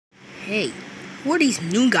Hey, who are these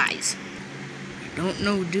new guys? I don't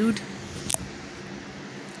know, dude.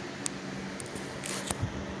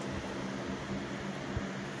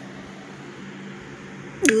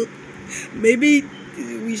 Maybe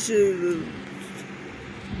we should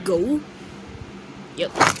go?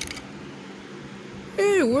 Yep.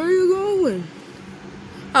 Hey, where are you going?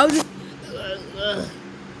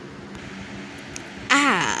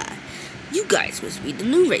 You guys must be the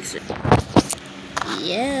new racer.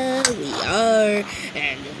 Yeah, we are,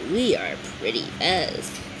 and we are pretty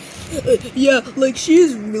fast. Yeah, like she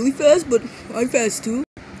is really fast, but I'm fast too.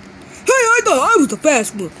 Hey, I thought I was the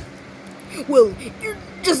fast one. Well, you're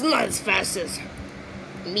just not as fast as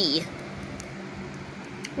me.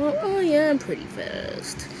 Well, oh yeah, I'm pretty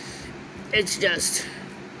fast. It's just,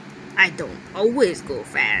 I don't always go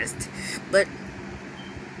fast, but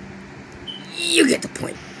you get the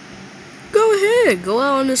point. Go ahead, go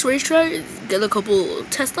out on this racetrack, get a couple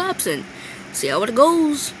test laps, and see how it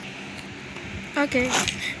goes. Okay,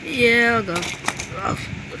 yeah, I'll go.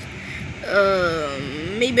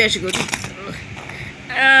 Maybe I should go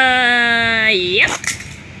yep.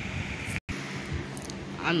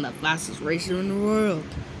 I'm the fastest racer in the world.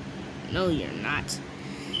 No, you're not.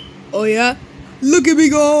 Oh yeah? Look at me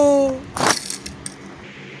go!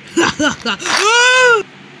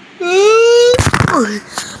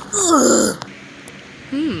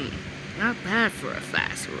 Not bad for a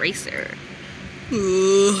fast racer.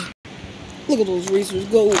 Look at those racers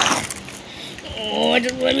go. Oh, I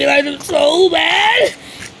just want to be like them so bad.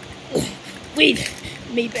 Wait,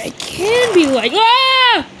 maybe I can be like,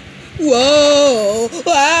 ah! Whoa!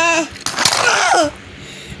 Ah! Ah!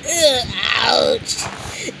 Ouch!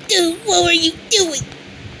 Dude, what were you doing?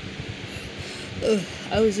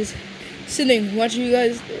 I was just sitting watching you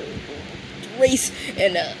guys race,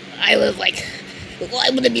 and I was like, well, I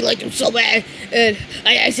want to be like them so bad, and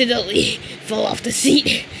I accidentally fell off the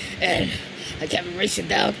seat, and I kept racing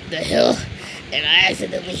down the hill, and I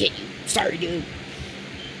accidentally hit you. Sorry, dude.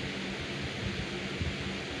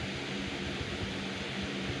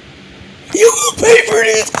 You will pay for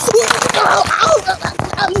this!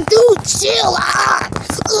 Dude, chill out!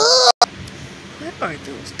 What are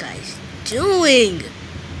those guys doing?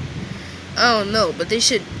 I don't know, but they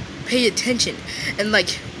should pay attention and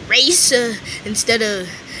like race instead of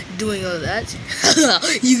doing all that.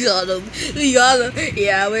 You got him. We got him.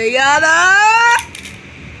 Yeah, we got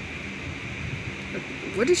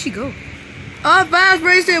him. Where did she go? I'm fast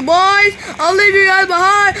racing, boys. I'll leave you guys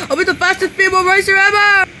behind. I'll be the fastest female racer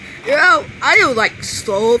ever. Yo, I am like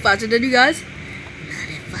so faster than you guys. Not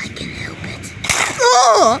if I can help it.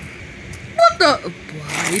 Oh, what the?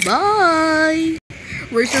 Bye bye.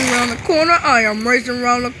 Racing around the corner, I am racing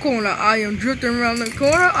around the corner. I am drifting around the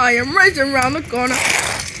corner, I am racing around the corner.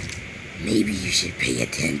 Maybe you should pay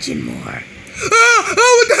attention more.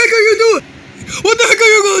 What the heck are you doing? What the heck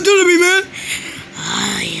are you gonna do to me, man?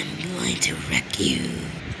 I am going to wreck you.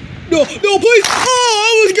 No, please! Oh,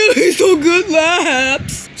 I was getting so good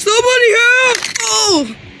laps. Somebody help!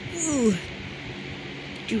 Oh! Ooh.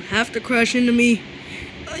 Did you have to crash into me?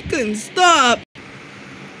 I couldn't stop.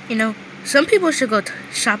 You know, some people should go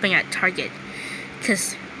shopping at Target,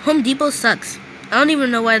 because Home Depot sucks. I don't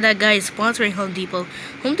even know why that guy is sponsoring Home Depot.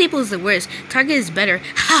 Home Depot is the worst. Target is better.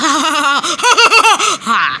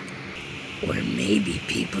 Or maybe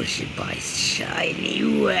people should buy shiny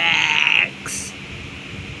wax.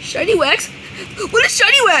 Shiny wax? What is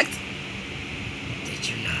shiny wax? Did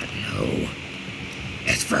you not know?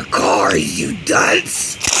 It's for cars, you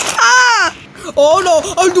dunce! Ah! Oh no,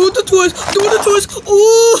 I'm doing the twist,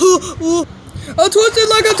 Ooh! I'm twisting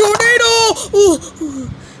like a tornado!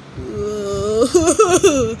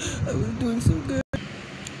 I was doing so good.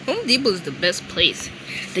 Home Depot is the best place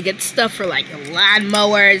to get stuff for like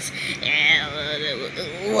lawnmowers and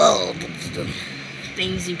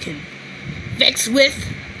things you can fix with.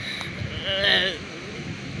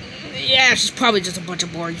 Yeah, it's probably just a bunch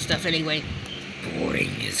of boring stuff anyway.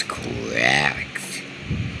 Boring is correct.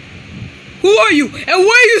 Who are you? And why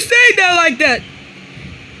are you saying that like that?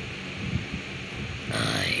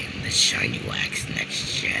 I'm the shiny wax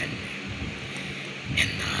next gen. And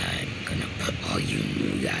I'm gonna put all you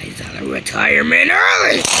new guys out of retirement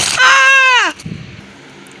early. Ah!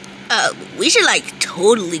 We should like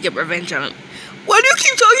totally get revenge on him. Why do you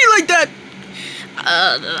keep talking like that?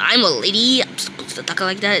 I'm a lady. I'm supposed to talk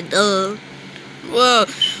like that. Well,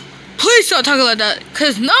 please stop talking like that.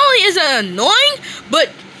 Cause not only is it annoying, but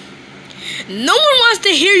no one wants to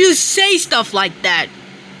hear you say stuff like that.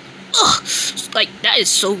 Ugh, like that is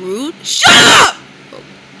so rude. Shut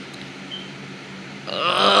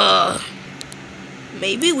up!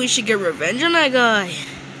 Maybe we should get revenge on that guy.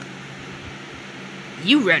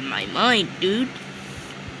 You read my mind, dude.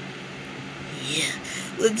 Yeah,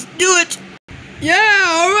 let's do it. Yeah,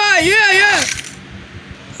 alright, yeah.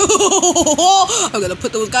 I'm gonna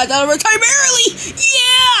put those guys out of retirement early.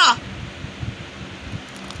 Yeah!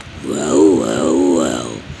 Well.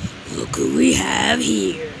 Look who we have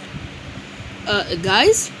here.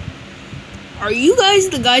 Guys? Are you guys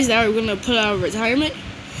the guys that are gonna put out of retirement?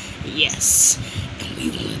 Yes. And we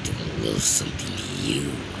wanna do a little something to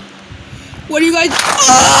you. What do you guys?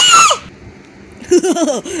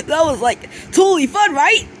 That was like totally fun,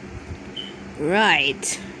 right?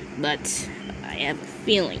 Right. But I have a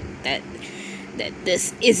feeling that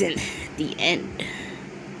this isn't the end.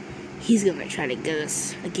 He's gonna try to get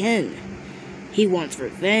us again. He wants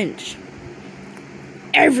revenge.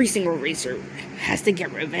 Every single racer has to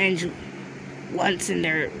get revenge once in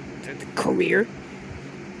their career.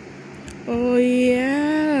 Oh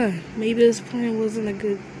yeah, maybe this plan wasn't a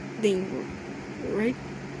good thing, right?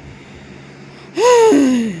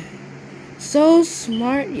 So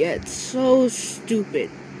smart yet so stupid.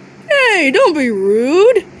 Hey, don't be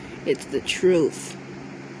rude. It's the truth.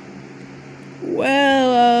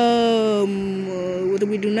 Well, what do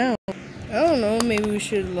we do now? I don't know, maybe we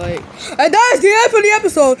should and that's the end of the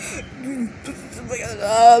episode.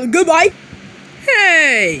 Goodbye.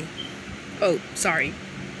 Hey. Oh, sorry.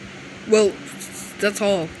 Well, that's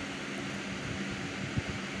all.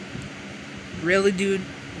 Really, dude?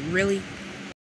 Really?